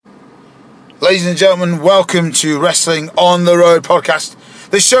Ladies and gentlemen, welcome to Wrestling on the Road podcast,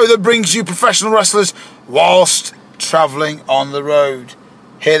 the show that brings you professional wrestlers whilst travelling on the road.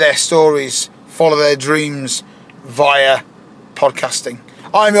 Hear their stories, follow their dreams via podcasting.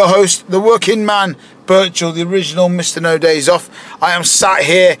 I'm your host, the working man, Birchall, the original Mr. No Days Off. I am sat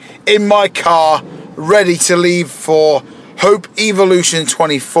here in my car, ready to leave for Hope Evolution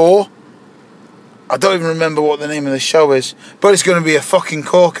 24. I don't even remember what the name of the show is, but it's going to be a fucking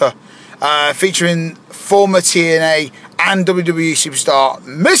corker. Featuring former TNA and WWE superstar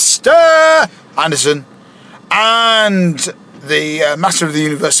Mr. Anderson and the Master of the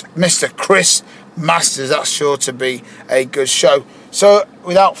Universe, Mr. Chris Masters. That's sure to be a good show. So,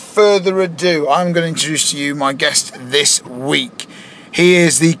 without further ado, I'm going to introduce to you my guest this week. He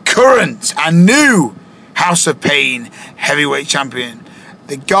is the current and new House of Pain heavyweight champion.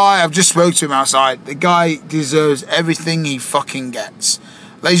 The guy, I've just spoke to him outside, the guy deserves everything he fucking gets.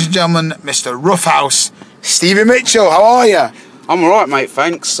 Ladies and gentlemen, Mr. Roughhouse, Stevie Mitchell, how are you? I'm alright, mate,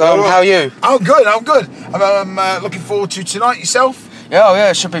 thanks. How are you? I'm good. I'm looking forward to tonight. Yourself?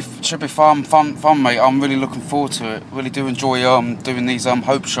 Yeah, it should be fun, mate. I'm really looking forward to it. Really do enjoy doing these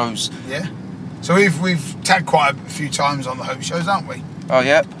Hope shows. Yeah. So we've tagged quite a few times on the Hope shows, haven't we? Oh,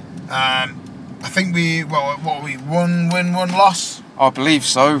 yeah. I think what are we, one win, one loss? I believe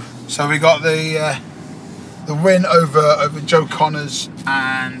so. So we got the win over Joe Connors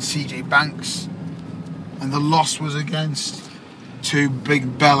and CJ Banks, and the loss was against two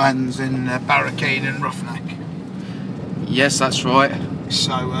big bellends in Barricade and Roughneck. Yes, that's right.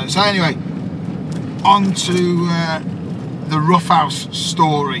 So anyway, on to the Roughhouse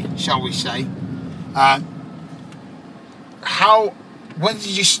story, shall we say? When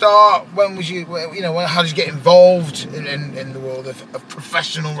did you start? When was you? How did you get involved in the world of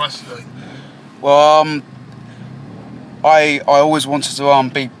professional wrestling? Well, I always wanted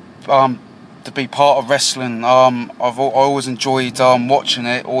to be part of wrestling. I always enjoyed watching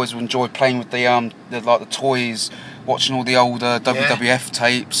it. Always enjoyed playing with the toys, watching all the older WWF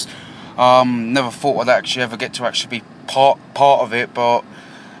tapes. Never thought I'd actually ever get to actually be part of it, but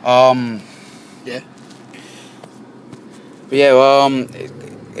yeah. But yeah,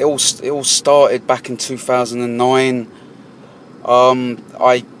 it all started back in 2009.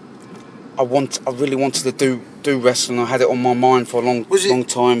 I really wanted to do wrestling. I had it on my mind for a long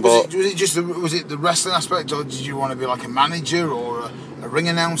time. Was it the wrestling aspect, or did you want to be like a manager or a ring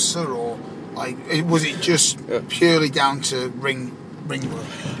announcer, or was it just purely down to ring work?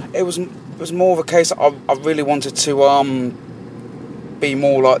 It was more of a case. I really wanted to be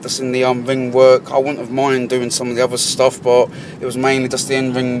more like this in the ring work. I wouldn't have minded doing some of the other stuff, but it was mainly just the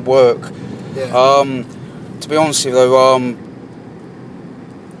in-ring work. Yeah. To be honest with you, though,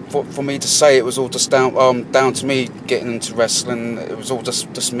 for me to say it was all just down to me getting into wrestling. It was all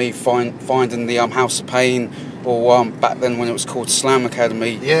just me finding the House of Pain, or back then when it was called Slam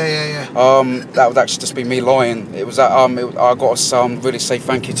Academy. Yeah. That would actually just be me lying. It was that I got to really say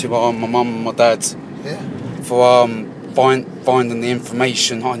thank you to my mum and my dad. Yeah. For finding the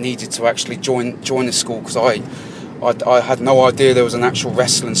information I needed to actually join the school, because I had no idea there was an actual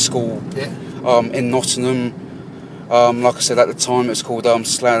wrestling school. Yeah. In Nottingham. Like I said, at the time it was called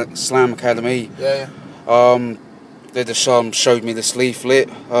Slam Academy. Yeah. They just showed me this leaflet.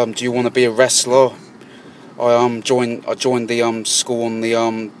 Do you want to be a wrestler? I joined the school on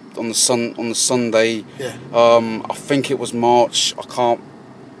the Sunday. Yeah. I think it was March. I can't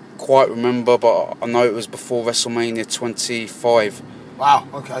quite remember, but I know it was before WrestleMania 25. Wow.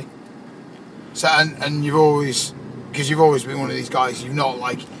 Okay. So and you've always been one of these guys. You've not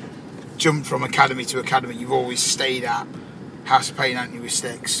jumped from academy to academy. You've always stayed at House of Pain, haven't you, with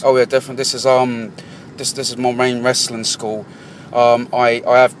Sticks? Oh yeah, definitely. This is my main wrestling school. I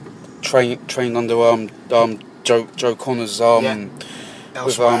have trained under Joe Connors Elsewhere.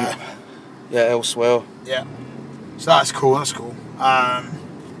 Elsewhere. Yeah. So that's cool.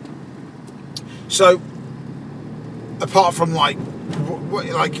 So apart from what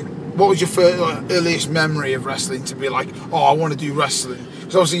was your first earliest memory of wrestling to be like, oh, I want to do wrestling?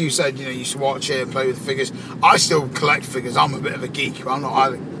 Because obviously you said you used to watch it and play with figures. I still collect figures. I'm a bit of a geek. I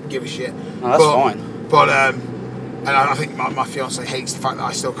don't give a shit. No, that's fine. But and I think my fiance hates the fact that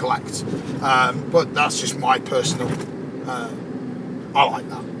I still collect. But that's just my personal. I like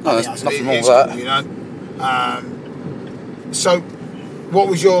that. No, there's nothing wrong with that. Cool, So, what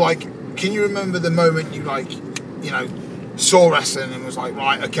was your Can you remember the moment you saw wrestling and was like,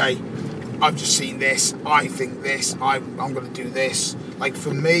 right, okay, I've just seen this, I think this, I'm going to do this.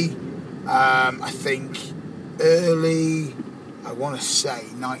 For me, I think early, I want to say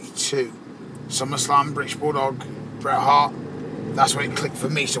 92, SummerSlam, British Bulldog, Bret Hart. that's when it clicked for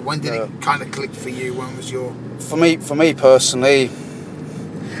me. So when did it kind of click for you? When was your... For me personally,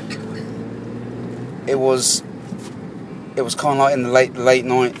 it was kind of like in the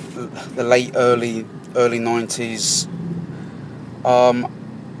early 90s.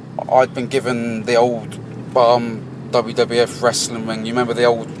 I'd been given the old WWF wrestling ring. You remember the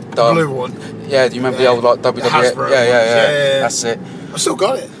old blue one? Yeah, do you remember the old like WWF? Hasbro Yeah. That's it. I still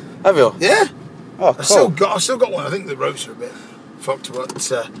got it. Have you? Yeah. Oh, cool. I've still got one. I think the ropes are a bit fucked,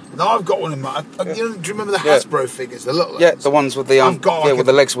 but no, I've got one in my. Do you remember the Hasbro figures, the little ones? Yeah, the ones with the with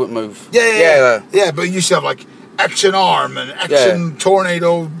the legs wouldn't move. Yeah. But you used to have like action arm and action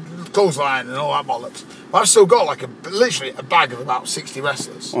tornado clothesline and all that bollocks. I've still got like literally a bag of about 60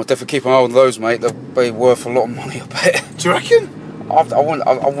 wrestlers. I'll definitely keep an eye on those, mate. They'll be worth a lot of money, I bet. Do you reckon? I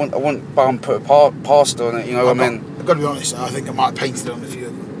wouldn't put a past on it. You know what I mean? I've got to be honest. I think I might have painted on a few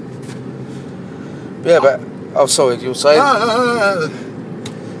of them. Yeah, but sorry, you were saying? No.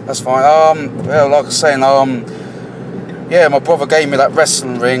 That's fine. Yeah, like I was saying, yeah, my brother gave me that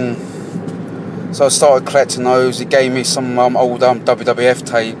wrestling ring, so I started collecting those. He gave me some old WWF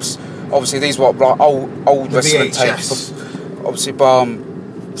tapes. Obviously, these were like old wrestling tapes. Obviously,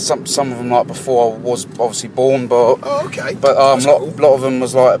 some of them like before I was obviously born, but okay. But lot of them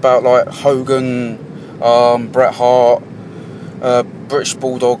was like about like Hogan, Bret Hart, British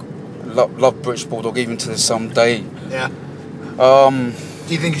Bulldog. Love British Bulldog even to this day. Yeah. Do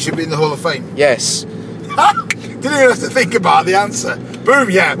you think he should be in the Hall of Fame? Yes. Didn't even have to think about the answer. Boom.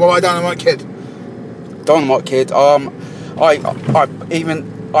 Yeah. What about Dynamite Kid? Dynamite Kid.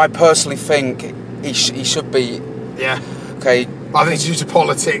 I personally think he should be. Yeah. Okay. I think due to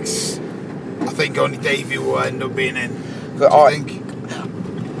politics, I think only Davey will end up being in. I think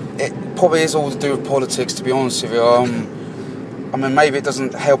it probably is all to do with politics, to be honest with you. I mean, maybe it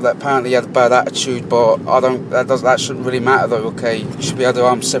doesn't help that apparently he had a bad attitude, but that shouldn't really matter though. Okay, you should be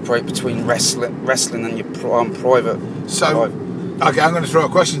able to separate between wrestling and your private. So, okay, I'm going to throw a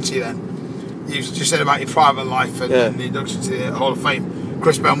question to you then. You just said about your private life and the induction to the Hall of Fame.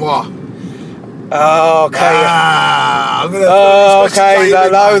 Chris Benoit. Oh, okay. I'm going to throw these questions at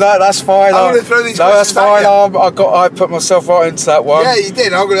you, no, that's fine. I'm going to throw these questions at you. No, that's fine. I put myself right into that one. Yeah, you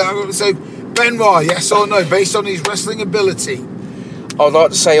did. I'm going to say Benoit, yes or no, based on his wrestling ability. I'd like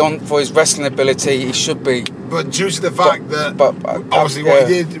to say for his wrestling ability, he should be. But due to the fact that obviously what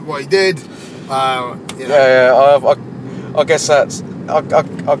he did. I guess that's. I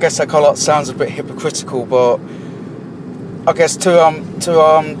guess that kind of sounds a bit hypocritical, but I guess to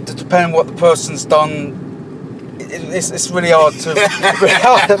depend on what the person's done, it's really hard to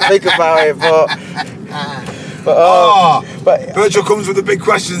think about it. But Virgil comes with the big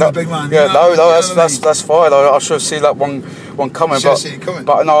questions, the big man. Yeah, that's fine. I should have seen that one coming.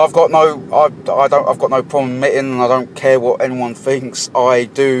 But no, I've got no problem admitting, and I don't care what anyone thinks. I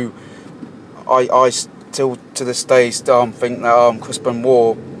still to this day think that Chris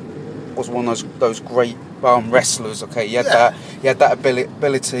Benoit was one of those great wrestlers. Okay, he had that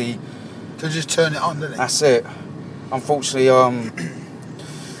ability to just turn it on, didn't he? That's it. Unfortunately,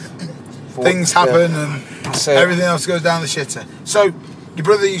 things happen and everything else goes down the shitter. So, your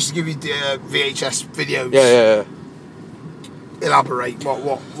brother used to give you VHS videos. Yeah. Elaborate.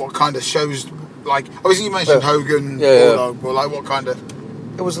 What kind of shows? Like, obviously you mentioned Hogan, Bulldog, but like what kind of?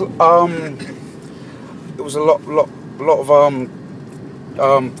 It was a lot of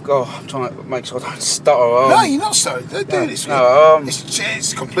God, I'm trying to make sure I don't stutter. No, you're not stuttering. Dude, it's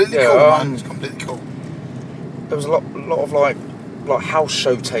completely cool, man. It's completely cool. There was a lot of like house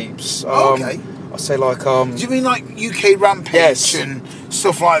show tapes. Okay. I say like. Do you mean like UK Rampage and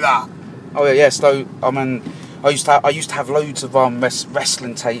stuff like that? Oh yeah, yes. Though I mean, I used to have loads of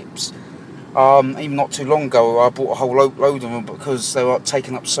wrestling tapes. Even not too long ago, I bought a whole load of them because they were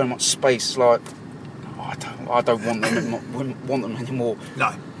taking up so much space. Like, I don't want them. Wouldn't want them anymore.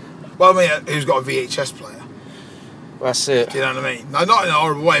 No. Well, I mean, who's got a VHS player? That's it. Do you know what I mean? No, not in a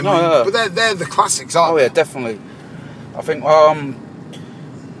horrible way. No. But they're the classics, aren't they? Oh yeah, definitely. I think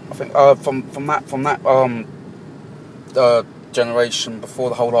from that generation before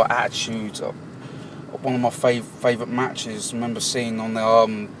the whole attitude, one of my favourite matches. I remember seeing on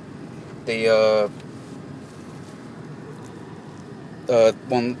one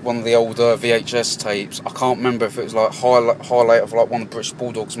of the older VHS tapes. I can't remember if it was like highlight of like one of the British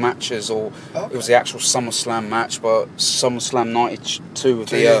Bulldogs matches or it was the actual SummerSlam match, but SummerSlam '92 with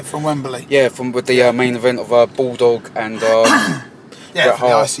from Wembley. Yeah, with the main event of Bulldog and Bret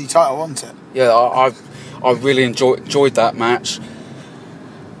Hart. The IC title, wasn't it? Yeah, I really enjoyed that match.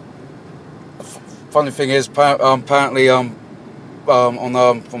 Funny thing is, apparently from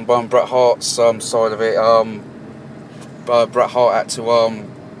Bret Hart's side of it, Bret Hart had to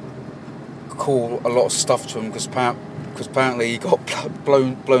call a lot of stuff to him because apparently he got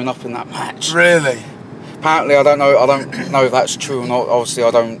blown up in that match. Really? Apparently, I don't know if that's true or not. Obviously,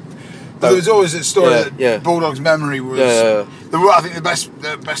 I don't. But there was always a story Yeah, that yeah. Bulldog's memory was. Yeah. I think the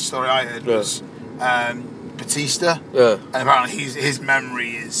best story I heard Yeah. was Batista. Yeah. And apparently his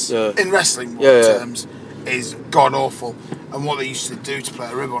memory is in wrestling terms is god awful. And what they used to do to play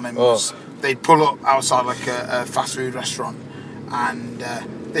a rib on him was they'd pull up outside like a fast food restaurant, and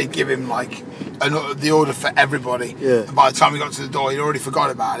they'd give him like the order for everybody. Yeah. And by the time he got to the door, he'd already forgot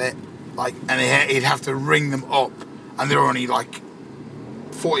about it. Like, and he'd have to ring them up, and they were only like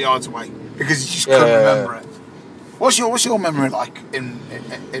 40 yards away because he just couldn't remember it. What's your memory like in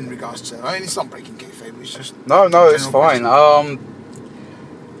regards to? I mean, it's not breaking kayfabe. It's just No, it's fine.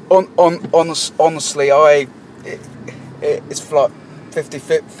 Honestly, it's like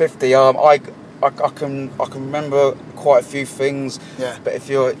 50-50. I can remember quite a few things. Yeah. But if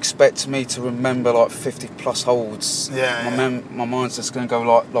you're expecting me to remember like 50 plus holds, my mind's just going to go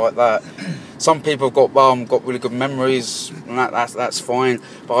like that. Some people have got really good memories, and that's fine.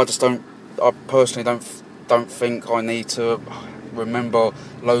 But I personally don't think I need to remember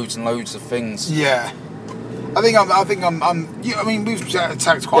loads and loads of things. Yeah. I think I'm. I mean, we've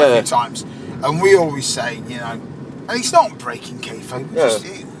attacked quite a few times, and we always say, and it's not breaking kayfabe.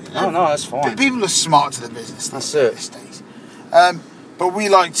 No, that's fine. People are smart to the business. That's it. These days. But we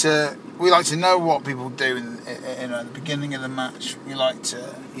like to know what people do in the beginning of the match. We like to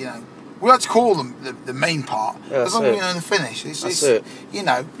call them the main part as long as we know the finish. It's it.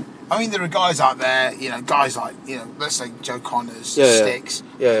 I mean, there are guys out there, guys like let's say Joe Connors, Styx,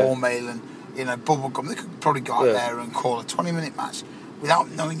 Paul Malin, Bubblegum. They could probably go out there and call a 20-minute match without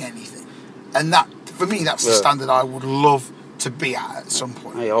knowing anything, and that for me that's the standard I would love to be at some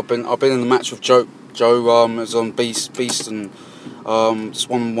point. Hey, I've been in the match with Joe. Joe was on Beast, and just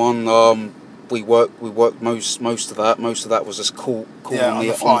 1-1. We worked most of that. Most of that was just cool on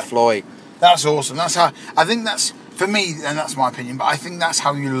the fly. That's awesome. That's how I think that's for me, and that's my opinion. But I think that's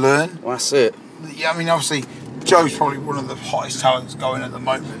how you learn. Well, that's it. Yeah, I mean, obviously, Joe's probably one of the hottest talents going at the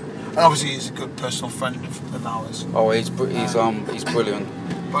moment, and obviously he's a good personal friend of ours. Oh, he's brilliant.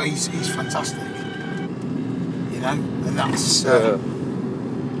 But he's fantastic. And that's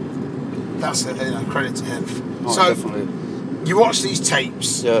credit to him. Oh, so definitely. You watched these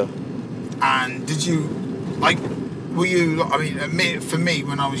tapes, and did you were you? I mean, for me,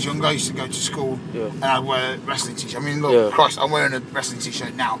 when I was young, I used to go to school and I'd wear a wrestling t-shirt. I mean, look, Christ, I'm wearing a wrestling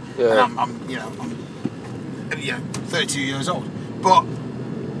t-shirt now, and I'm 32 years old. But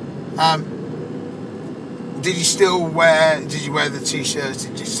did you wear the t-shirts?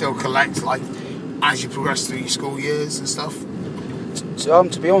 Did you still collect as you progressed through your school years and stuff?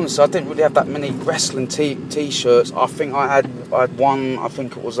 To be honest, I didn't really have that many wrestling t-shirts. I think I had one. I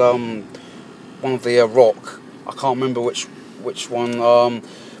think it was one of the Rock. I can't remember which one.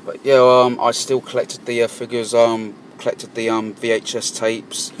 But I still collected the figures. Collected the VHS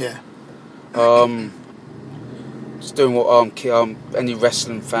tapes. Yeah. Just doing what any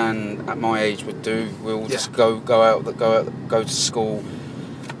wrestling fan at my age would do. We'll just go to school,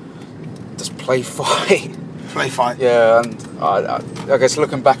 just play fight. Play fight. Yeah, and I guess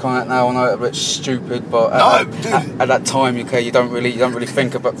looking back on it now, I know it's a bit stupid, but at that time, you don't really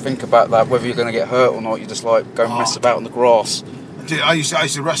think about that, whether you're going to get hurt or not. You just go and mess about on the grass. Dude, I used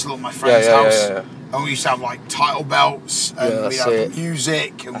to wrestle at my friend's house, and we used to have title belts, and we'd have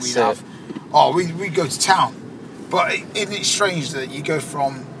music, and we'd go to town. But isn't it strange that you go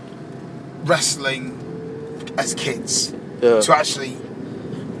from wrestling as kids to actually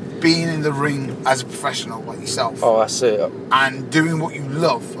being in the ring as a professional like yourself? Oh, that's it. And doing what you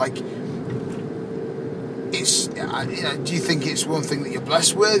love, it's do you think it's one thing that you're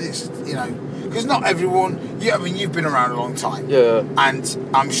blessed with? It's because not everyone. I mean, you've been around a long time. Yeah. And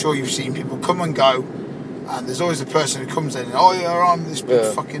I'm sure you've seen people come and go, and there's always a person who comes in and I'm this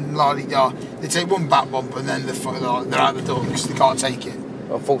big fucking la-di-da. They take one back bump and then they're out the door because they can't take it.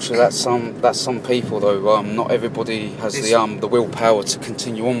 Unfortunately, that's some people though. Not everybody has the willpower to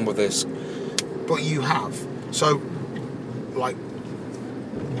continue on with this. But you have. So,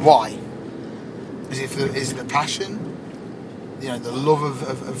 why? Is it the passion? The love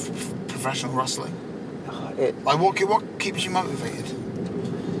of professional wrestling. What keeps you motivated?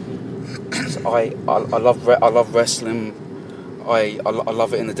 I love wrestling. I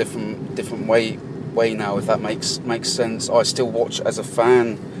love it in a different way now, if that makes sense. I still watch as a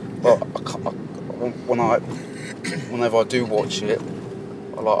fan, but whenever I do watch it,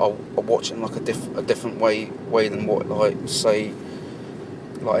 I watch it in a different way than what say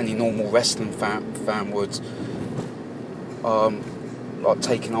any normal wrestling fan would. like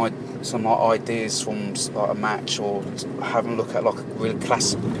taking some like ideas from like a match, or having a look at like a really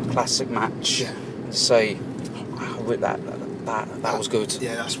classic match, Yeah. and say, oh, that was good.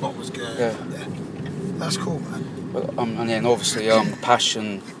 Yeah, that spot was good. Yeah. That's cool, man. But, and then obviously the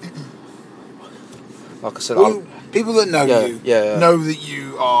passion. Like I said, Well, people that know you yeah. know that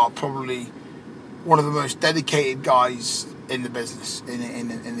you are probably one of the most dedicated guys in the business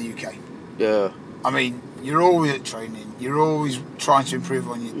in the UK. Yeah. I mean, you're always at training. You're always trying to improve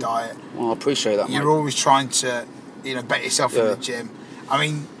on your diet. Well, I appreciate that, You're mate. always trying to, bet yourself in the gym. I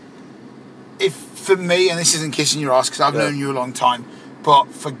mean, if for me, and this isn't kissing your ass because I've known you a long time, but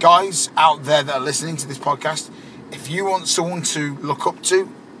for guys out there that are listening to this podcast, if you want someone to look up to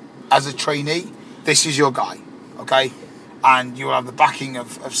as a trainee, this is your guy, okay? And you will have the backing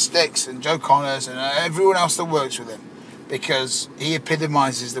of Sticks and Joe Connors and everyone else that works with him, because he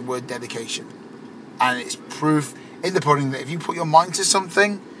epitomises the word dedication. And it's proof in the pudding that if you put your mind to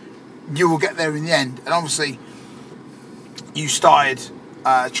something, you will get there in the end. And obviously, you started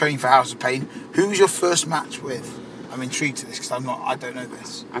training for House of Pain. Who was your first match with? I'm intrigued to this because I don't know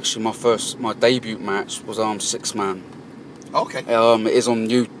this. Actually, my debut match was 6-man. Okay. It is on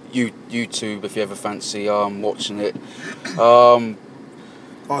YouTube if you ever fancy watching it. What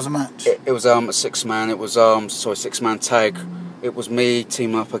was the match? It was a 6-man. It was 6-man tag. It was me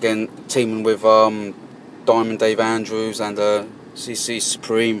teaming with Diamond Dave Andrews and CC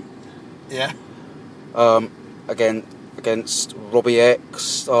Supreme. Yeah. Against Robbie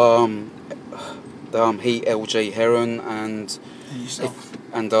X, Heat LJ Heron, and yourself.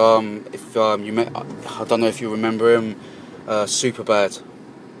 If you met, I don't know if you remember him, Superbad.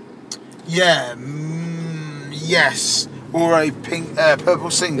 Yeah. Yes. Or a pink,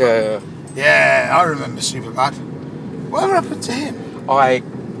 purple singlet. Yeah, I remember Superbad. Whatever happened to him? I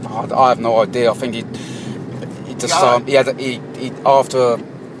have no idea. I think he just after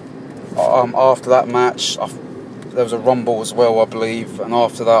that match, there was a rumble as well, I believe, and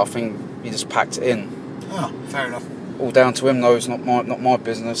after that, I think he just packed it in. Oh, fair enough. All down to him, though. It's not my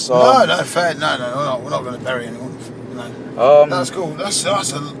business. No, fair. No. We're not going to bury anyone. No. That's cool. That's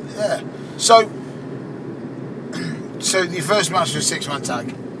yeah. So your first match was a 6-man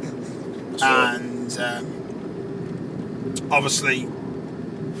tag, and obviously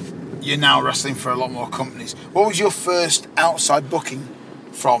you're now wrestling for a lot more companies. What was your first outside booking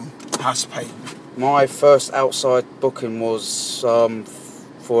from House of Pain? My first outside booking was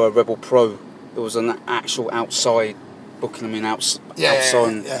for a Rebel Pro. It was an actual outside booking. I mean, outside. Yeah.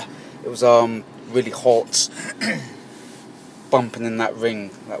 It was really hot, bumping in that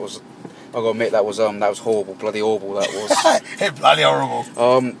ring. That was, I gotta admit, that was horrible, bloody horrible. That was. Bloody horrible.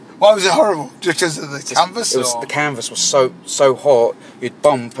 Why was it horrible? Just because of the canvas? The canvas was so hot. You'd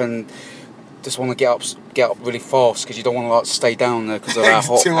bump and just want to get up really fast because you don't want to stay down there because of how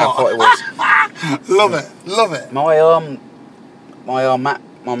hot it was. Love it.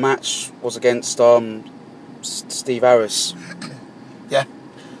 My match was against Steve Harris. Yeah.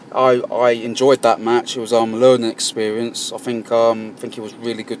 I enjoyed that match. It was a learning experience. I think he was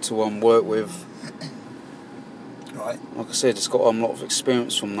really good to work with. Right. Like I said, just got a lot of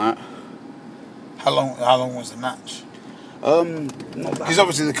experience from that. How long was the match? Because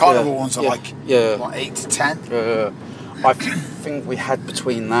obviously the carnival ones are like 8 to 10. I think we had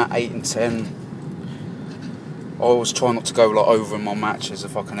between that 8 and 10. I always try not to go over in my matches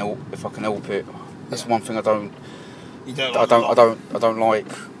if I can help it. That's one thing I don't. You don't. I don't like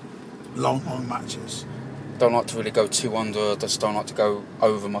long matches. Don't like to really go too under. Just don't like to go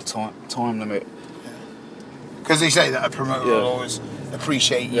over my time limit. Because they say that a promoter will always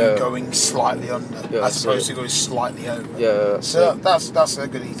appreciate you going slightly under as opposed to going slightly over. Yeah. So that's a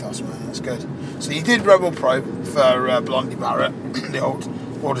good ethos, man. That's good. So you did Rebel Pro for Blondie Barrett, the old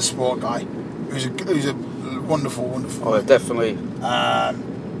Water Sport guy, who's a wonderful. Oh, yeah, definitely.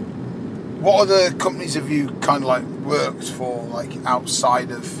 What other companies have you kind of worked for,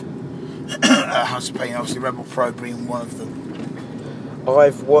 outside of House of Pain? Obviously, Rebel Pro being one of them. I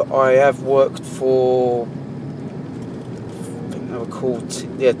have worked for. I think they were called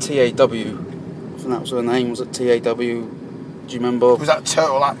TAW. I think that was their name. Was it TAW? Do you remember? Was that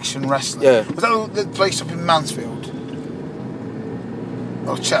Total Action Wrestling? Yeah. Was that the place up in Mansfield?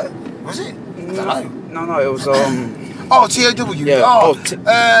 Oh, was it? I don't know. No, it was Oh, TAW. Yeah.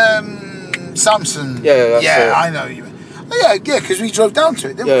 Samson. Yeah, that's it. I know you. Oh, yeah, because we drove down to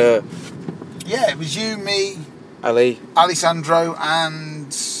it, didn't we? Yeah, it was you, me, Ali, Alessandro,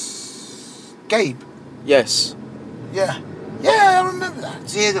 and Gabe. Yes. Yeah, I remember that.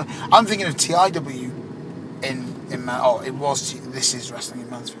 TAW. I'm thinking of TIW in it was This Is Wrestling in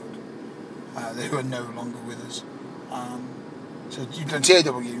Mansfield. They were no longer with us. So you've done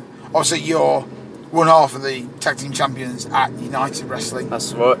TAW. Obviously, you're one half of the tag team champions at United Wrestling.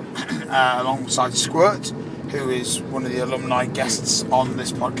 That's right. Alongside Squirt, who is one of the alumni guests on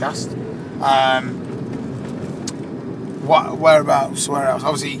this podcast. Whereabouts?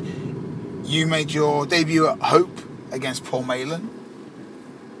 Obviously, you made your debut at Hope against Paul Malin,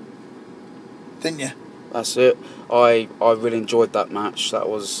 didn't you? That's it. I really enjoyed that match. That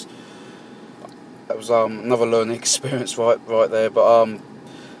was another learning experience right there. But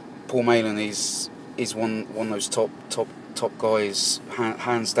Paul Malin is one of those top guys,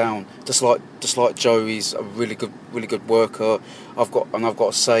 hands down. Just like Joe, he's a really good worker. I've got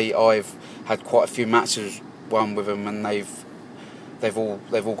to say, I've had quite a few matches with him, and they've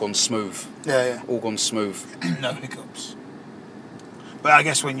all gone smooth. Yeah. All gone smooth. No hiccups. But I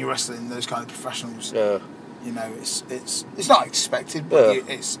guess when you're wrestling those kind of professionals, you know, it's not expected, but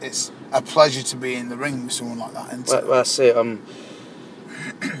it's a pleasure to be in the ring with someone like that. That's it.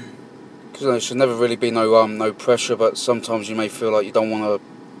 Because there should never really be no pressure, but sometimes you may feel like you don't want to.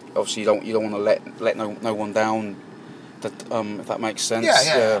 Obviously, you don't want to let no one down. That if that makes sense.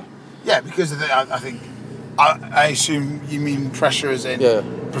 Yeah. Because I think I assume you mean pressure as in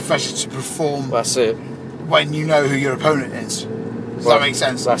pressure to perform. That's it. When you know who your opponent is. Does that make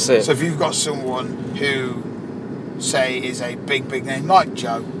sense? That's it. So if you've got someone who, say, is a big name like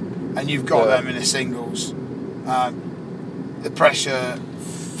Joe, and you've got them in a singles, the pressure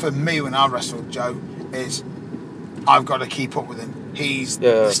for me when I wrestled Joe is I've got to keep up with him. He's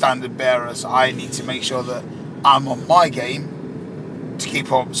the standard bearer, so I need to make sure that I'm on my game to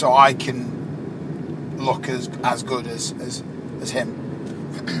keep up, so I can look as good as him.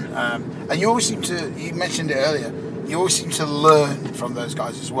 And you always seem to, you mentioned it earlier, you always seem to learn from those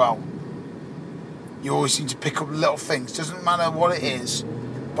guys as well. You always seem to pick up little things. Doesn't matter what it is,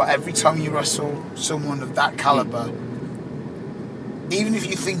 but every time you wrestle someone of that caliber, even if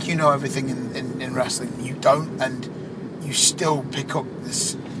you think you know everything in wrestling, you don't, and you still pick up the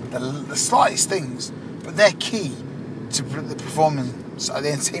slightest things, but they're key to the performance, the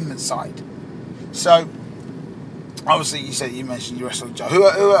entertainment side. So, obviously, you mentioned you wrestled Joe.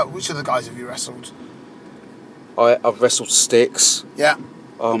 Which of the guys have you wrestled? I've wrestled Styx. Yeah.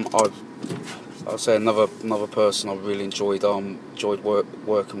 I'll say another person I really enjoyed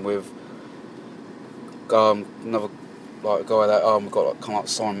working with. Another like a guy that got like, kind of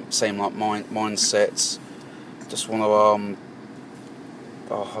same like mindsets. Just want to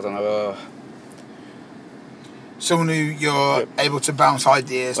I don't know. Someone who you're able to bounce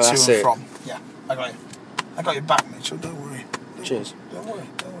ideas to and from. Yeah, I got your back, Mitchell. Don't worry. Cheers. Don't worry.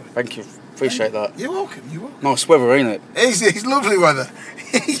 Thank you. Appreciate that. You're welcome. Nice weather, ain't it? It's lovely weather.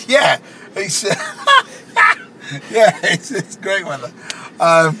 Yeah, it's it's great weather.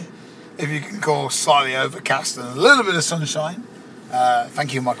 If you can call slightly overcast and a little bit of sunshine.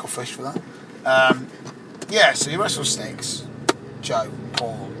 Thank you, Michael Fish, for that. So you wrestle Styx, Joe,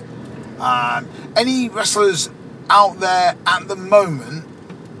 Paul. Any wrestlers out there at the moment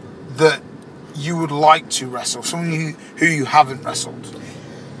that you would like to wrestle? Someone who you haven't wrestled?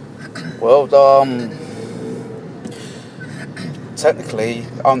 Well, technically,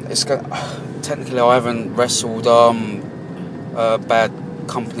 technically I haven't wrestled Bad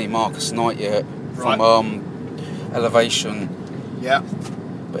Company Marcus Knight yet from Elevation. Yeah.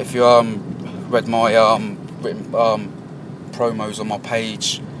 But if you read my written promos on my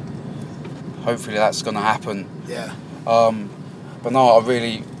page, hopefully that's going to happen. Yeah. But no, I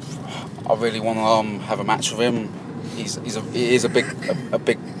really want to have a match with him. He is a big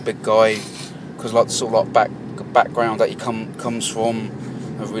guy, because like sort of like background that he comes from,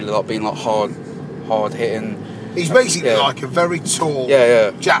 of really like being like hard hitting. He's basically like a very tall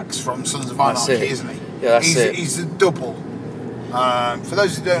Jax from Sons of Anarchy, isn't he? Yeah, that's it. He's a double. For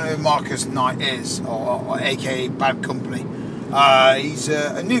those who don't know who Marcus Knight is, or aka Bad Company, he's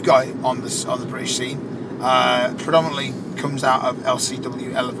a new guy on the British scene. Predominantly comes out of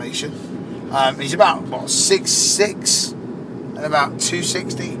LCW Elevation. He's about 6'6" and about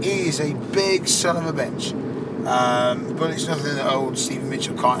 260. He is a big son of a bitch. But it's nothing that old Stephen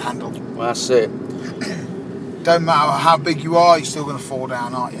Mitchell can't handle. Well, that's it. Don't matter how big you are, you're still going to fall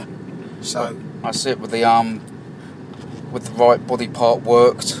down, aren't you? So that's it. With the right body part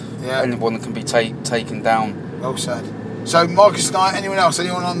worked, anyone can be taken down. Well said. So Marcus Knight, anyone else?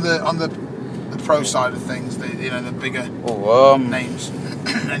 Anyone on the pro side of things? The bigger names.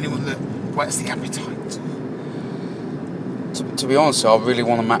 Anyone that whets the appetite? To be honest, I really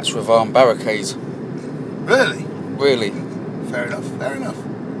want a match with Barricade. Really? Really. Fair enough.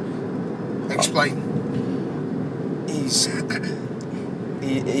 Explain. He's a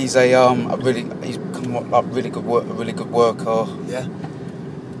really, he's like really good work, a really good worker. Yeah.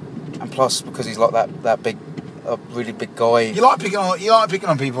 And plus, because he's like that big, a really big guy. You like picking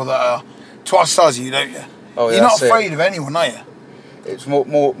on people that are twice the size of you, don't you? Oh, yeah, You're not afraid it. of anyone, are you? It's more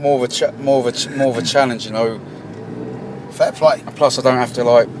of a challenge, you know. Fair play. And plus, I don't have to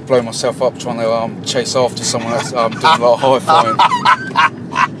like blow myself up trying to chase after someone that's doing a lot of high flying.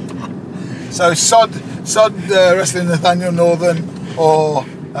 So sod wrestling Nathaniel Northern or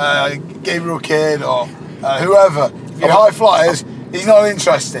Gabriel Kidd or whoever. If you're high flyers, he's not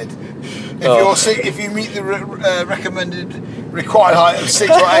interested. If you meet the recommended required height of 6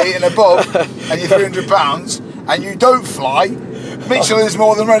 or 8 and above, and you're 300 pounds, and you don't fly, Mitchell is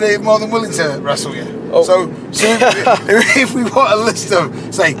more than willing to wrestle you. Oh. So if we want a list of,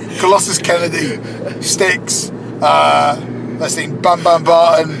 say, Colossus Kennedy, Styx, let's think, Bam Bam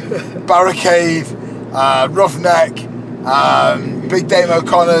Barton, Barricade, Roughneck, Big Dame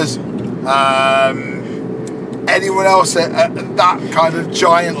O'Connor's, anyone else at that kind of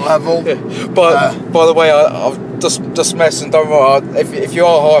giant level. But by the way, I've just messing. Don't worry. If you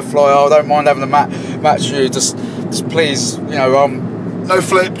are a high flyer, I don't mind having a match with you. Just please, you know, no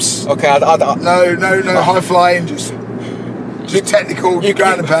flips. Okay, no high flying. Just technical.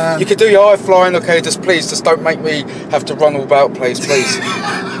 Ground and pound. You could do your high flying. Okay, just don't make me have to run all about place, please.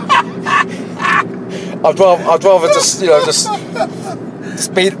 I'd rather just, you know, just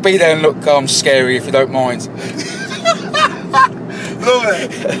be there and look scary if you don't mind. Love it.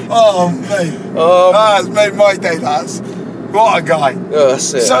 Oh mate, that's made my day. That's what a guy. Yeah,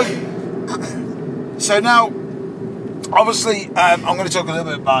 that's it. So now, obviously, I'm going to talk a little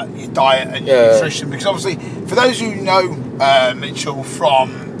bit about your diet and your nutrition, because obviously, for those who know Mitchell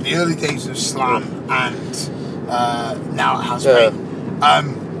from the early days of Slam and now it has been,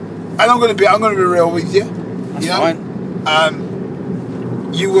 and I'm going to be real with you. That's fine.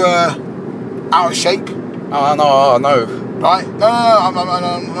 You were out of shape. Oh no. Right? No, I'm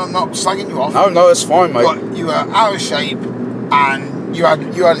not slagging you off. No, it's fine, mate. But you were out of shape, and you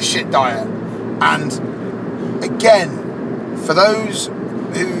had a shit diet. And again, for those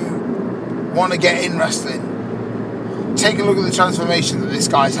who want to get in wrestling, take a look at the transformation that this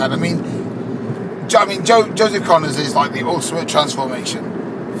guy's had. I mean, Joseph Connors is like the ultimate transformation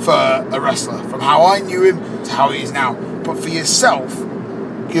for a wrestler, from how I knew him to how he is now. But for yourself,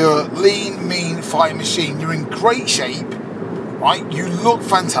 you're lean, mean, fighting machine. You're in great shape, right? You look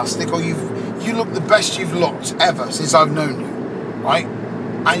fantastic, or you look the best you've looked ever since I've known you, right?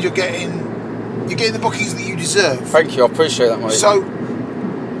 And you're getting the bookings that you deserve. Thank you, I appreciate that, mate. So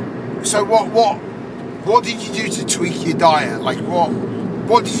what did you do to tweak your diet? Like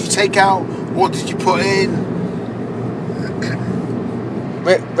what did you take out? What did you put in?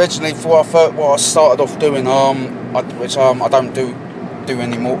 Originally, what I started off doing, which I don't do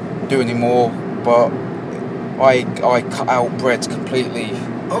anymore, but I cut out bread completely.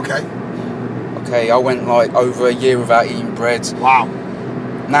 Okay, I went like over a year without eating bread. Wow.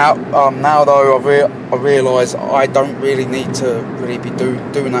 Now though, I realise I don't really need to really be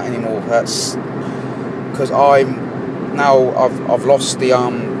doing that anymore. That's because I've lost the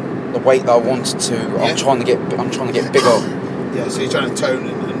weight that I wanted to. Yeah. I'm trying to get bigger. Yeah, so you're trying to tone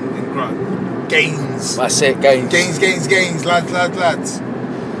and grow. Gains. That's it, gains. Gains, lads.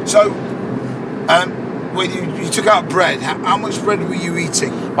 So, when you took out bread, how much bread were you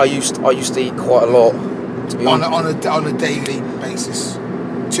eating? I used to eat quite a lot, to be honest. On a daily basis.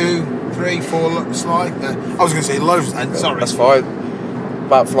 2, 3, 4 slices. I was going to say loaves then. Sorry. That's fine.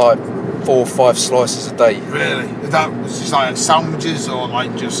 About like 4 or 5 slices a day. Really? That was just like sandwiches or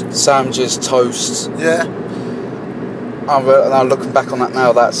like just sandwiches, toasts. Yeah. Now looking back on that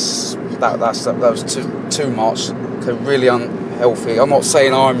now, that was too much. Really unhealthy. I'm not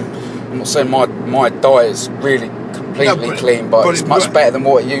saying my diet is really completely clean, but it's much better than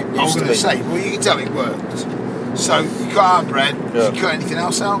what it used to be. I was going to say, well, you can tell it worked. So you cut out bread. Did you cut anything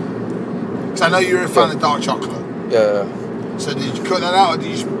else out? Because I know you're a fan of dark chocolate. Yeah. So did you cut that out, or did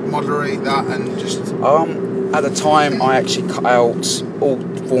you just moderate that and just? At the time, I actually cut out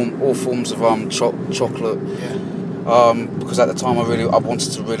all forms of chocolate. Yeah. Because at the time I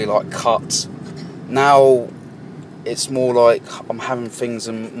wanted to really like cut. Now it's more like I'm having things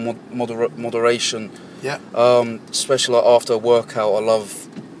in moderation. Yeah. Especially like after a workout,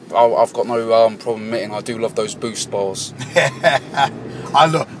 I've got no problem admitting I do love those Boost bars. I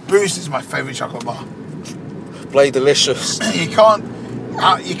love Boost is my favourite chocolate bar. Bloody delicious. You can't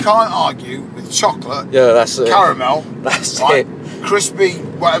argue with chocolate. Yeah, that's it. Caramel. That's right? it. Crispy,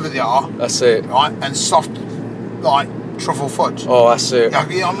 whatever they are. That's it. Right, and soft, like truffle fudge. Oh, that's it.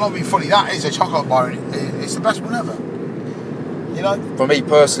 Yeah, I'm not being funny. That is a chocolate bar. It's the best one ever. You know. For me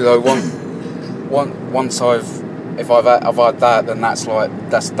personally, though, once I've had that, then that's my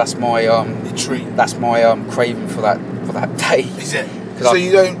The treat. that's my craving for that day. Is it? So do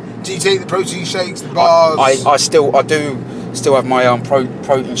you take the protein shakes, the bars? I do still have my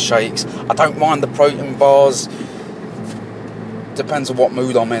protein shakes. I don't mind the protein bars. Depends on what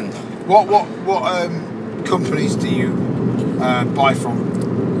mood I'm in. What companies do you buy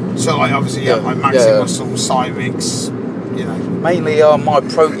from? So like obviously you have like Maxi Muscle, Cyrix, you know. Mainly my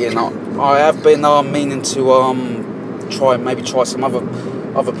protein. I have been meaning to try some other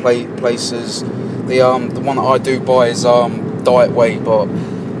places. The one that I do buy is Diet Whey, but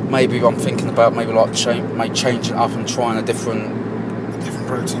maybe I'm thinking about changing it up and trying a different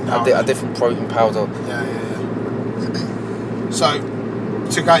protein powder. A different protein powder. Yeah. So,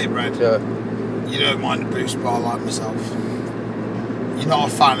 took out your bread. Yeah. You don't mind a boost bar like myself. You're not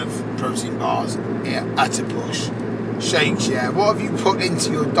a fan of protein bars. Yeah, at a push. Shakes, yeah. What have you put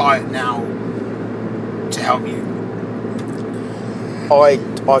into your diet now to help you? I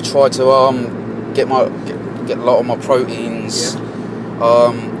try to get a lot of my proteins. Yeah.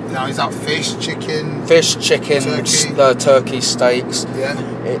 Now is that fish, chicken, turkey, steaks? Yeah.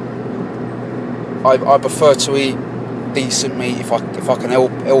 I prefer to eat decent meat if I can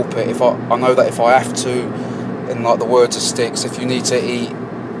help it. If I know that if I have to, in like the words of Sticks, if you need to eat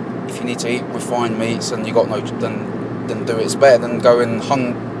refined meats and you got no, then do it. It's better than going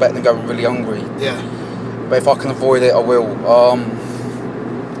really hungry. Yeah. But if I can avoid it, I will.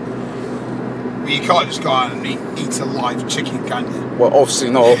 Well, you can't just go out and eat a live chicken, can you? Well, obviously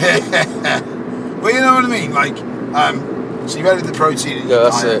not. Well, you know what I mean. Like, so you've added the protein in your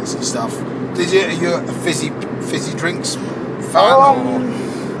diets and stuff. Are you a fizzy drinks fan?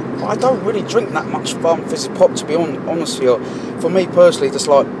 I don't really drink that much fizzy pop, to be honest with you. For me personally, just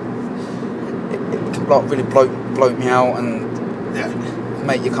like it can like really bloat me out and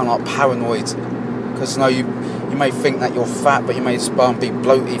make you kind of like paranoid, because you may think that you're fat, but you may just be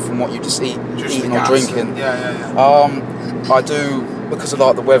bloated from what you just eating or drinking. I do, because of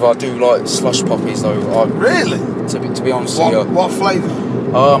like the weather, I do like slush poppies though. Really? To be honest with you. What flavour?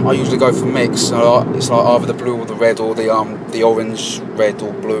 I usually go for mix. It's like either the blue or the red, or the orange, red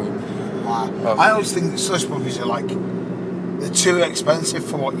or blue. Wow. I always think that slush puppies are like, they're too expensive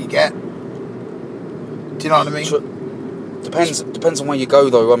for what you get. Do you know what I mean? Depends on where you go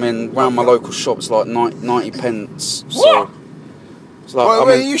though. I mean, around my local shop it's like 90 pence. What? So it's like,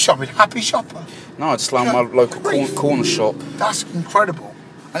 where are you shopping? Happy Shopper? No, just around my local corner shop. That's incredible.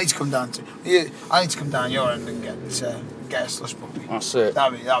 I need to come down your end and get a slush puppy. That's it.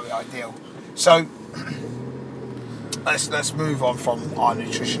 That'd be ideal. So let's move on from our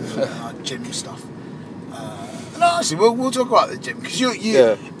nutrition and our gym stuff. No, actually, we'll talk about the gym, because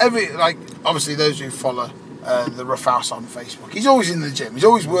obviously those who follow the Rough House on Facebook, he's always in the gym. He's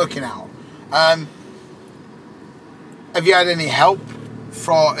always working out. Have you had any help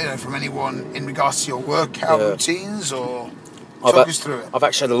from anyone in regards to your workout routines, or talk us through it? I've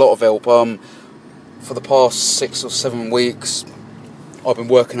actually had a lot of help. For the past 6 or 7 weeks, I've been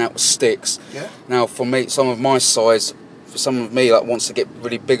working out with Sticks. Yeah. Now, for me, some of my size, for some of me that wants to get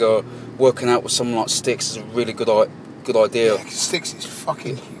really bigger, working out with someone like Sticks is a really good idea. Yeah, 'cause Sticks is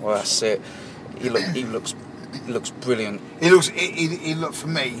fucking huge. Well, that's it. He looks brilliant. For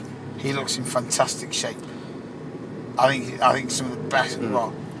me, he looks in fantastic shape. I think some of the best.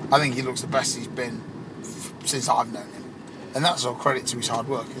 Well, I think he looks the best he's been since I've known him, and that's all credit to his hard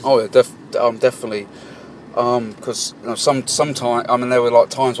work. Definitely. Because sometimes, I mean, there were like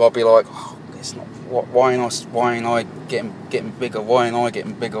times where I'd be like, oh, it's not. Why ain't I getting bigger? Why ain't I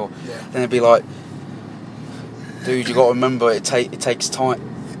getting bigger? Yeah. Then it'd be like, dude, you got to remember it takes time.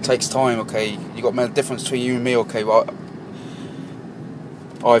 It takes time. Okay, you got to make a difference between you and me. Okay, but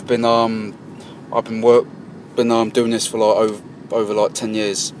I've been doing this for like over like 10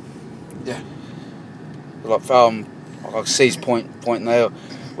 years. Yeah. Like I see his point there.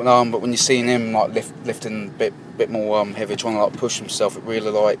 But when you're seeing him like lifting a bit more heavy, trying to like push himself, it really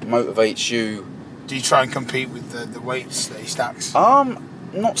like motivates you. Do you try and compete with the weights that he stacks?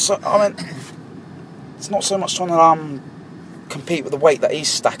 Not so. I mean, it's not so much trying to compete with the weight that he's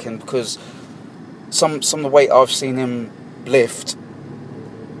stacking, because some of the weight I've seen him lift,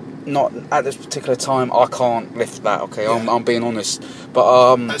 not at this particular time, I can't lift that. Okay, yeah. I'm being honest,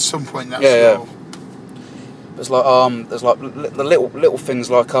 but at some point that's There's like the little things,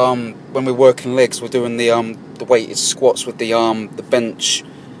 like when we're working legs, we're doing the weighted squats with the bench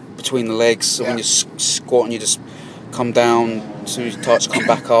between the legs. So when you squat and you just come down, as soon as you touch, come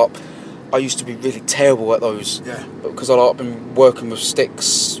back up. I used to be really terrible at those. Yeah. But because I've been working with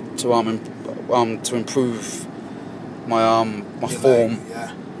Sticks to improve my form.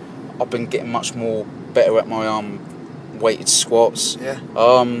 I've been getting much more better at my weighted squats. Yeah.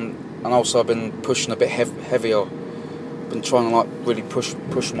 And also I've been pushing a bit heavier. Been trying to like really push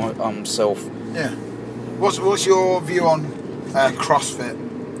my self. Yeah. What's your view on CrossFit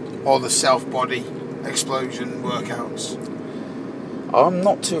or the self body explosion workouts? I'm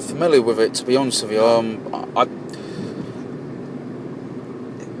not too familiar with it, to be honest with you.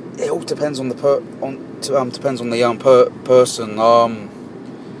 It all depends on the person.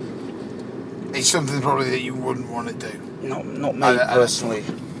 It's something probably that you wouldn't want to do. Not me personally.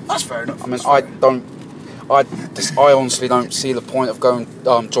 That's fair enough. I mean, I honestly don't see the point of going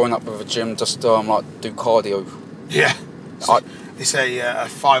join up with a gym just to like do cardio. Yeah. It's a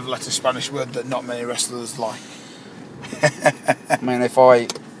 5-letter Spanish word that not many wrestlers like. I mean, if I'm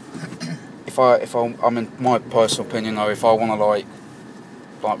in my personal opinion though, if I want to like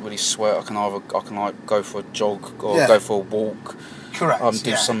really sweat, I can like go for a jog or go for a walk. Correct.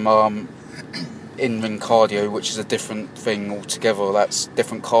 Do some in-ring cardio, which is a different thing altogether. That's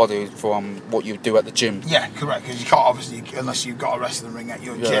different cardio from what you do at the gym. Yeah, correct. Because you can't obviously, unless you've got a wrestling ring at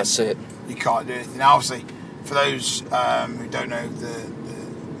your gym. That's it. You can't do anything. Now, obviously, for those who don't know,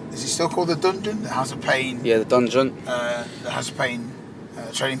 is it still called the Dungeon? The House of Pain. Yeah, the Dungeon. The House of Pain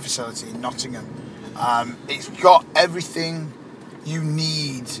training facility in Nottingham. It's got everything you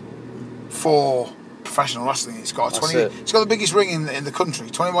need for professional wrestling. It's got It's got the biggest ring in the country,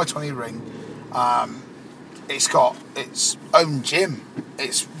 20 by 20 ring. It's got its own gym.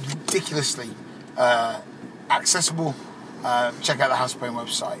 It's ridiculously accessible. Check out the House of Pain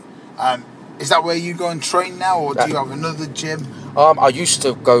website. Is that where you go and train now, or do you have another gym? I used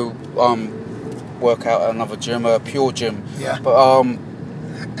to go work out at another gym, a Pure Gym. Yeah. But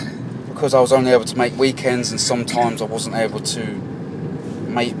because I was only able to make weekends, and sometimes I wasn't able to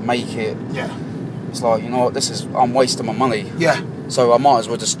make it. Yeah. It's like, you know what, I'm wasting my money. Yeah. So I might as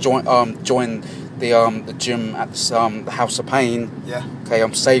well just join the gym at the House of Pain. Yeah. Okay,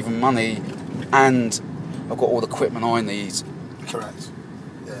 I'm saving money, and I've got all the equipment I need. Correct.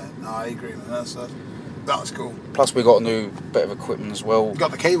 Yeah. No, I agree, man. That's cool. Plus, we got a new bit of equipment as well. You've got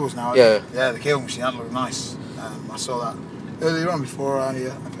the cables now. Yeah. Yeah, the cable machine, that looked nice. I saw that earlier on before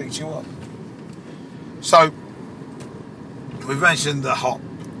I picked you up. So, we've mentioned the hop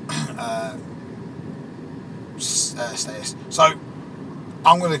status. So,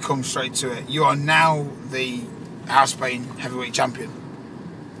 I'm going to come straight to it. You are now the House of Pain heavyweight champion.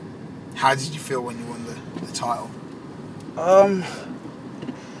 How did you feel when you won the title?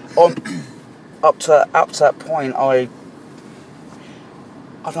 Up to that point, I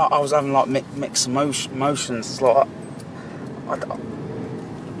was having like mixed emotions. It's like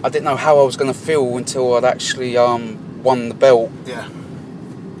I didn't know how I was going to feel until I'd actually won the belt. Yeah.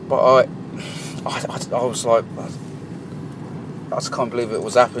 But I was like, I just can't believe it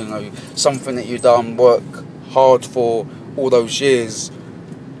was happening. You know, something that you'd work hard for all those years.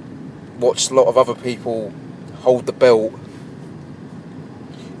 Watched a lot of other people hold the belt.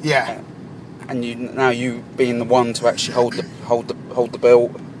 Yeah. And you being the one to actually hold the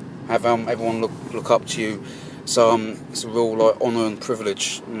belt, have everyone look up to you. So it's a real like honour and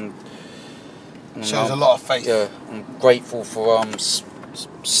privilege. And shows a lot of faith. Yeah, I'm grateful for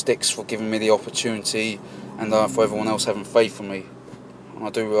Sticks for giving me the opportunity, and for everyone else having faith in me. And I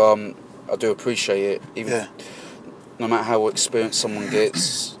do appreciate it. Even no matter how experienced someone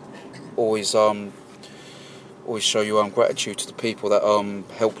gets, always show your gratitude to the people that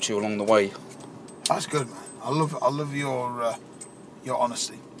helped you along the way. That's good, man. I love your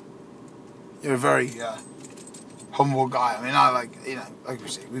honesty. You're a very humble guy. I mean, like we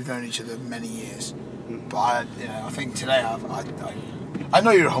say, we've known each other many years, but I think today I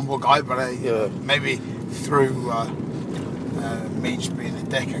know you're a humble guy, but maybe through me just being a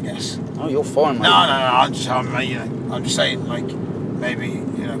dick, I guess. Oh, you're fine, mate. No. I'm just saying, like, maybe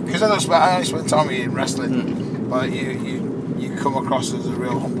because I only spend time with you in wrestling, but you come across as a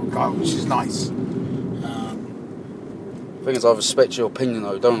real humble guy, which is nice. The thing is, I respect your opinion,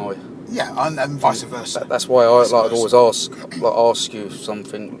 though, don't I? Yeah, and vice versa. That's why I'd always ask you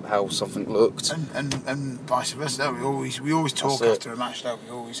how something looked, and vice versa. We always talk after a match. We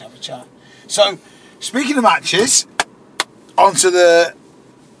always have a chat. So, speaking of matches, onto the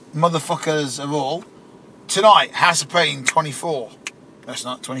motherfuckers of all. Tonight, House of Pain 24. That's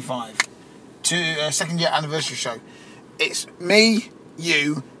not 25. Second year anniversary show. It's me,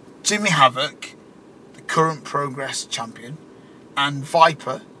 you, Jimmy Havoc, the current Progress champion, and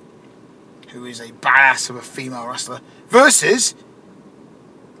Viper, who is a badass of a female wrestler, versus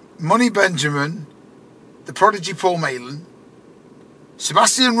Money Benjamin, the Prodigy Paul Malin,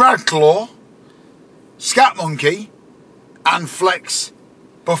 Sebastian Radclaw, Scat Monkey, and Flex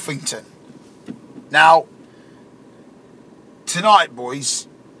Buffington. Now, tonight, boys,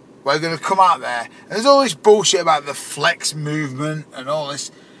 we're going to come out there, and there's all this bullshit about the flex movement and all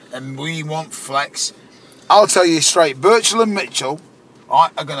this, and we want flex. I'll tell you straight, Birchall and Mitchell,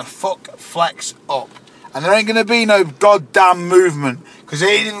 right, are going to fuck flex up. And there ain't going to be no goddamn movement, because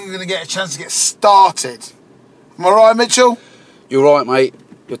they ain't even going to get a chance to get started. Am I right, Mitchell? You're right, mate.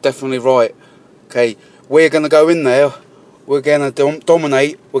 You're definitely right. Okay, we're going to go in there. We're going to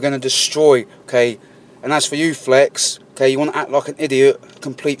dominate. We're going to destroy. Okay, and as for you, Flex, okay, you want to act like an idiot, a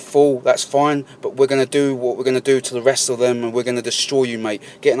complete fool, that's fine. But we're going to do what we're going to do to the rest of them, and we're going to destroy you, mate.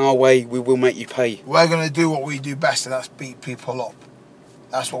 Get in our way, we will make you pay. We're going to do what we do best, and that's beat people up.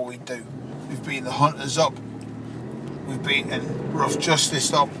 That's what we do. We've beaten the Hunters up. We've beaten Rough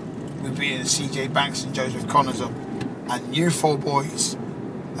Justice up. We've beaten CJ Banks and Joseph Connors up. And you four boys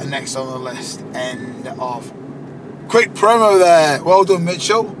are next on the list. End of. Quick promo there. Well done,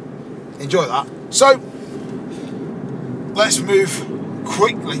 Mitchell. Enjoy that. So, let's move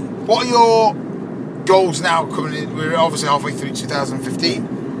quickly. What are your goals now coming in? We're obviously halfway through 2015.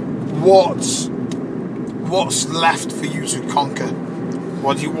 What's left for you to conquer?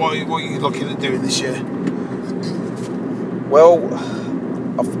 What are you looking at doing this year? Well,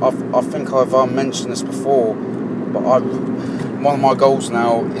 I think I've mentioned this before, but one of my goals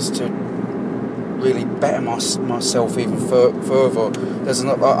now is to really better myself even further. There's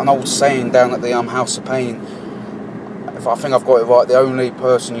an old saying down at the House of Pain. If I think I've got it right, the only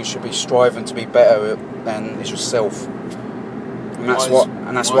person you should be striving to be better than is yourself, and that's what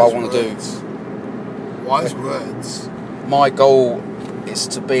I want to do. Wise words. My goal is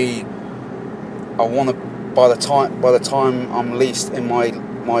to be. I want to by the time I'm least in my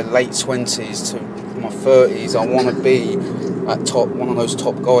late 20s to my 30s, I want to be one of those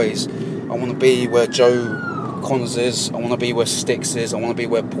top guys. I want to be where Joe Connors is. I want to be where Styx is. I want to be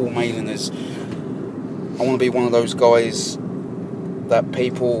where Paul Malin is. I want to be one of those guys that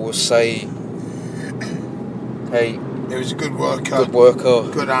people will say, hey, he was a good worker,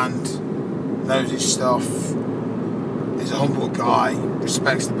 good hand, knows his stuff, is a humble guy,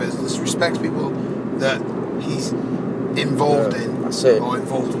 respects the business, respects people that he's involved in or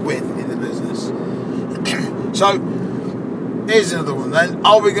involved with in the business. So, here's another one then.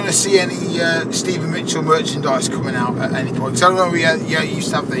 Are we going to see any Stephen Mitchell merchandise coming out at any point? So I remember we used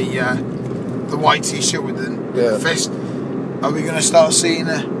to have the white t-shirt with the fist. Are we going to start seeing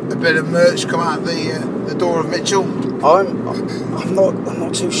a bit of merch come out the door of Mitchell? I'm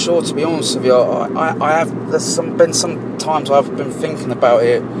not too sure, to be honest with you. I have been some times I've been thinking about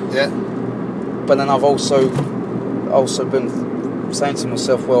it. Yeah. But then I've also been saying to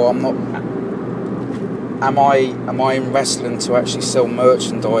myself, well, I'm not. Am I in wrestling to actually sell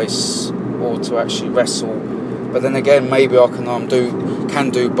merchandise or to actually wrestle? But then again, maybe I can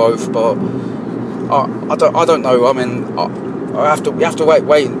do both. But I don't know. I mean, we have to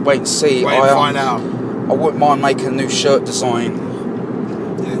wait and see. Wait and find out. I wouldn't mind making a new shirt design.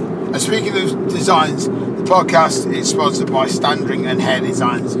 Yeah. And speaking of designs, the podcast is sponsored by Standring and Hair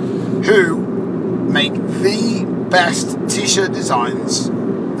Designs, who make the best t-shirt designs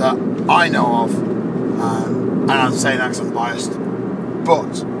that I know of. And I'm saying that because I'm biased.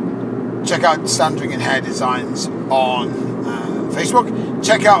 But check out Standring and Hair Designs on Facebook.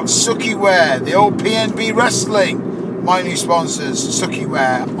 Check out Suki Wear, the old PNB Wrestling, my new sponsors, Suki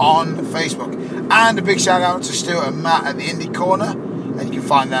Wear, on Facebook. And a big shout out to Stuart and Matt at the Indie Corner, and you can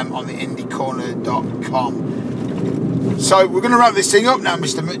find them on the indiecorner.com. So we're going to wrap this thing up now,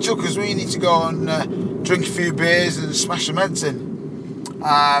 Mr. Mitchell, because we need to go and drink a few beers and smash some heads in.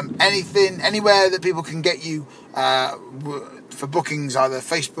 Anywhere that people can get you for bookings, either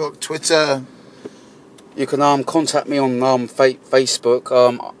Facebook, Twitter. You can contact me on Facebook.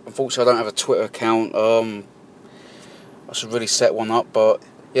 Unfortunately, I don't have a Twitter account. I should really set one up, but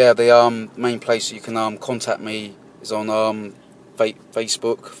yeah, the main place you can contact me is on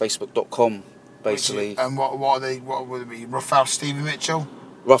Facebook, facebook.com, basically. And what would it be? Rough House Stevie Mitchell?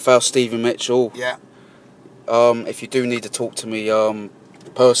 Rough House Stevie Mitchell. Yeah. If you do need to talk to me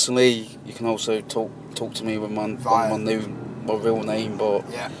personally, you can also talk to me with my real name, but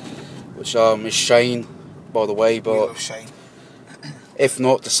which is Shane, by the way. But we love Shane. If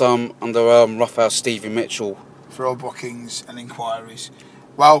not, there's under Rough House Stevie Mitchell for all bookings and inquiries.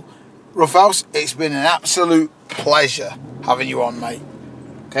 Well, Rough House, it's been an absolute pleasure having you on, mate.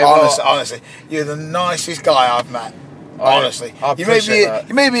 Okay, honestly, you're the nicest guy I've met. Honestly, I appreciate that.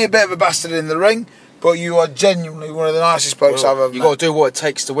 You may be a bit of a bastard in the ring, but you are genuinely one of the nicest blokes I've ever met. You got to do what it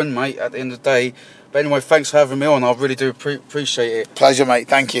takes to win, mate, at the end of the day. But anyway, thanks for having me on. I really do appreciate it. Pleasure, mate.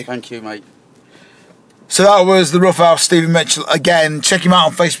 Thank you. Thank you, mate. So that was the Roughhouse Stevie Mitchell. Again, check him out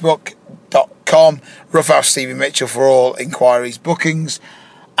on Facebook.com, Roughhouse Stevie Mitchell, for all inquiries, bookings,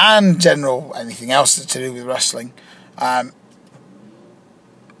 and general anything else to do with wrestling.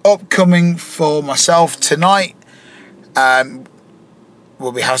 Upcoming for myself tonight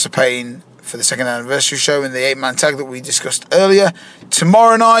will be House of Pain for the 2nd anniversary show in the 8-man tag that we discussed earlier.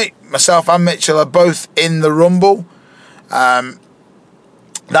 Tomorrow night, myself and Mitchell are both in the Rumble.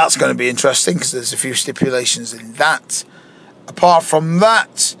 That's going to be interesting because there's a few stipulations in that. Apart from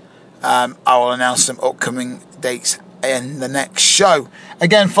that, I will announce some upcoming dates in the next show.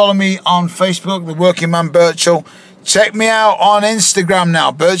 Again, follow me on Facebook, The Working Man Birchall. Check me out on Instagram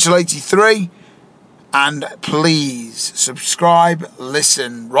now, Birchall83. And please subscribe,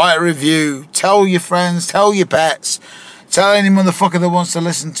 listen, write a review, tell your friends, tell your pets, tell any motherfucker that wants to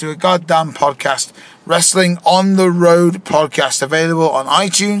listen to a goddamn podcast. Wrestling on the Road podcast, available on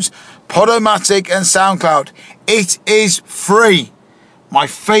iTunes, Podomatic and SoundCloud. It is free. My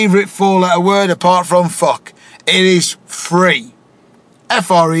favourite 4-letter word apart from fuck. It is free.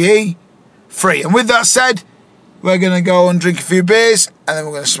 F-R-E-E. Free. And with that said, we're going to go and drink a few beers and then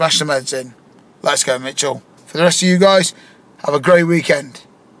we're going to smash some heads in. Let's go, Mitchell. For the rest of you guys, have a great weekend.